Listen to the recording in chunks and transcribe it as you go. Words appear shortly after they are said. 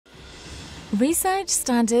Research,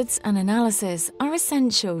 standards and analysis are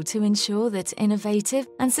essential to ensure that innovative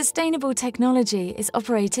and sustainable technology is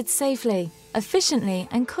operated safely, efficiently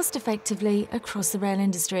and cost-effectively across the rail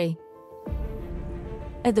industry.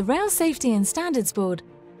 At the Rail Safety and Standards Board,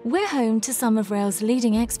 we're home to some of rail's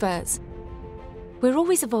leading experts. We're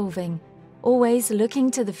always evolving, always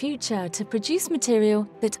looking to the future to produce material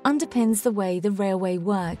that underpins the way the railway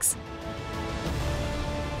works.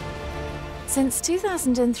 Since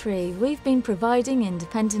 2003, we've been providing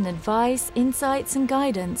independent advice, insights and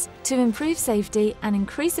guidance to improve safety and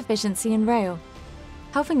increase efficiency in rail,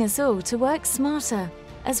 helping us all to work smarter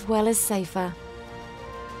as well as safer.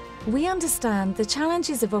 We understand the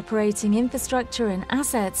challenges of operating infrastructure and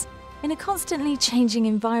assets in a constantly changing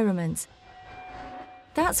environment.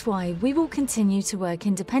 That's why we will continue to work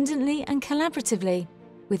independently and collaboratively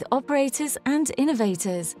with operators and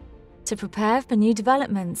innovators to prepare for new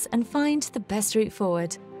developments and find the best route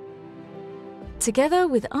forward. Together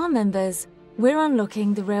with our members, we're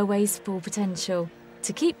unlocking the railway's full potential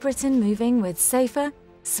to keep Britain moving with safer,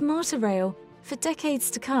 smarter rail for decades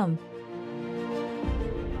to come.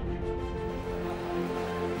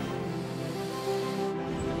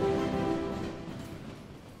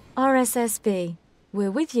 RSSB,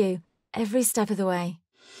 we're with you every step of the way.